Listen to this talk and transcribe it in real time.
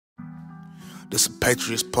This a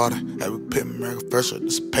Patriots party. Hey, we pit America first.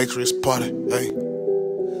 This a Patriots party. Hey,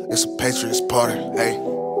 it's a Patriots party. Hey.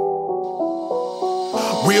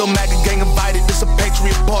 Real MAGA gang invited, this a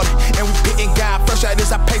Patriot party. And we pitting God first out,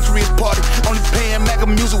 this our Patriot party. Only playing MAGA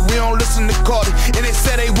music, we don't listen to Cardi. And they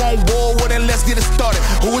say they want war, well then let's get it started.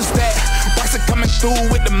 Who is that? Bryson coming through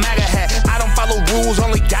with the MAGA hat. I don't follow rules,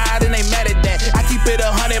 only God and they mad at that. I keep it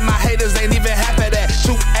 100, my haters ain't even half of that.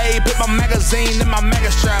 2A, put my magazine in my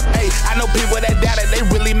MAGA strap. Hey, I know people that doubt it, they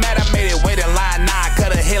really mad I made it. Wait in line, nah, I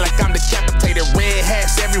cut a hair like I'm decapitated. Red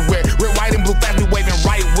hats everywhere, red, white, and blue flags, we waving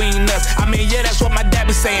right wing nuts. I mean, yeah, that's what my dad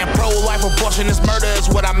be saying. Pro-life abortion is murder is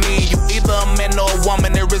what I mean. You either a man or a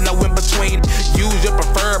woman, there is no in between. Use your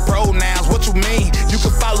preferred pronouns, what you mean? You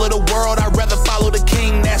can follow the world, I'd rather follow the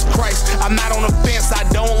king, that's Christ. I'm not on the fence, I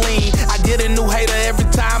don't lean. I get a new hater every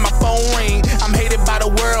time my phone ring. I'm hated by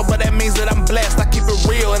the world, but that means that I'm blessed. I keep it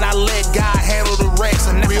real and I let God handle the rest.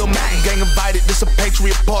 And real MAGA gang invited, this a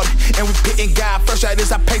Patriot party. And we pitting God first out,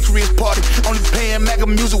 this our Patriot party. Only playing MAGA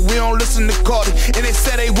music, we don't listen to Cardi. And they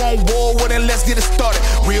say they want war, well then let's get it started.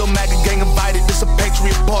 Real MAGA gang invited, this a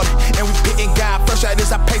Patriot party. And we pitting God first out,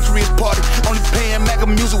 this our Patriot party. Only playing MAGA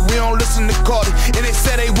music, we don't listen to Cardi. And they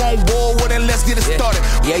say they want war, well then let's get it started.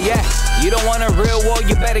 Yeah, you don't want a real war,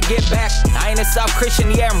 you better get back. I ain't a South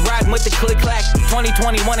Christian, yeah, I'm riding with the click-clack.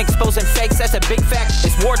 2021 exposing fakes, that's a big fact.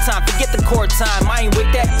 It's wartime, forget the court time, I ain't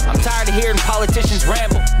with that. I'm tired of hearing politicians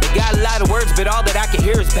ramble. They got a lot of words, but all that I can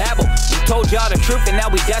hear is babble. We told y'all the truth and now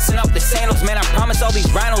we dusting off the sandals. Man, I promise all these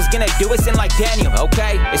rhinos gonna do us in like Daniel,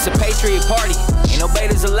 okay? It's a Patriot party, ain't no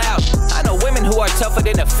betas allowed. I know women who are tougher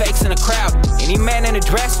than the fakes in the crowd. Any man in a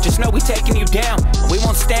dress, just know we taking you down. We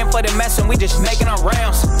won't stand for the mess and we just making our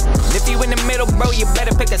rounds. And if you in the middle, bro, you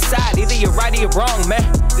better pick a side. Either you're right or you're wrong, man.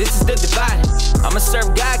 This is the divide. I'ma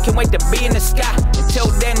serve God, can't wait to be in the sky. Until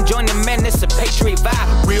then, join the men, this a Patriot vibe.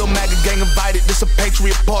 Real MAGA gang invited, this a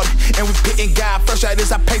Patriot party. And we pitting God first out,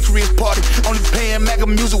 this our Patriot party. Only playing MAGA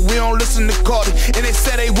music, we don't listen to Cardi. And they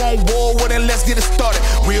say they want war, well then let's get it started.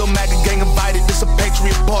 Real MAGA gang invited, this a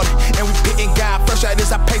Patriot party. And we pitting God first out,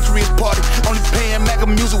 this our Patriot party. Only playing MAGA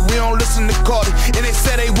music, we don't listen to Cardi. And they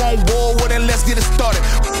say they want war, well then let's get it started.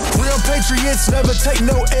 Real patriots never take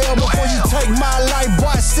no L. Before you take my life,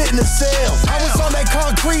 boy, sit in the cell. I was on that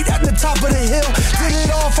concrete at the top of the hill. Did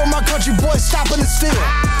it all for my country, boy, stopping the steal.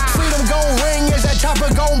 Freedom gon' ring as that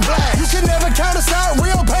chopper gon' blast. You can never count us out,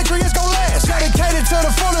 real patriots gon' last. Dedicated to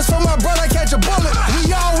the fullest, for my brother catch a bullet.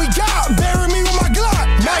 We all we got, bury me with my Glock.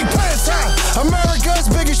 Mike Pence, America's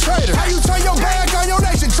biggest traitor. How you turn your back on your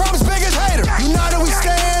nation, Trump's biggest hater. United we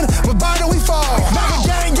stand, but Biden we fall. MAGA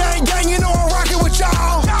gang, gang, gang, you know I'm rocking with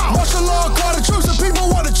y'all. Martial law, call the troops, the people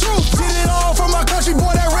want the truth. Did it all for my country,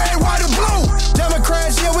 boy, that red, white, and blue.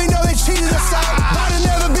 Democrats, yeah, we know they cheated us out. Biden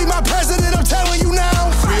never be my president, I'm telling you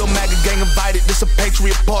now. Real MAGA gang invited, this a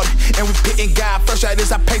Patriot party. And we pitting God first out,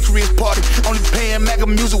 this our Patriot party. Only playing MAGA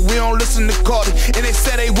music, we don't listen to Cardi. And they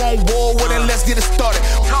say they want war, well then let's get it started.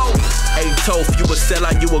 Hey, Topher, you a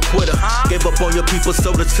sellout, you a quitter. Gave up on your people,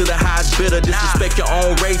 sold it to the highest bidder. Disrespect your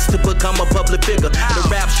own race to become a public figure. The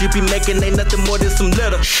raps you be making ain't nothing more than some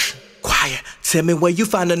litter. Shh, quiet. Tell me where you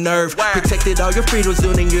find the nerve. Protected all your freedoms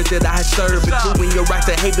during the years that I served, including your right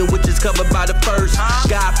to haven, which is covered by the first.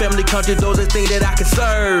 God, family, country, those are things that I can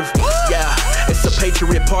serve. Yeah, it's a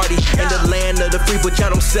Patriot party in the land of the free, but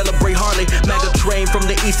y'all don't celebrate hardly. MAGA train from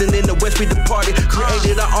the east and in the west we departed.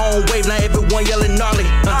 Created our own wave, now everyone yelling gnarly.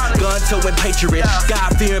 Gun-toting patriot,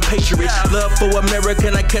 God-fearing patriot. Love for America,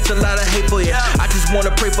 and I catch a lot of hate for it. I just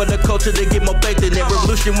wanna pray for the culture to get more faith in it.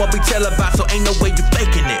 Revolution won't be televised, so ain't no way you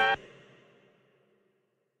faking it.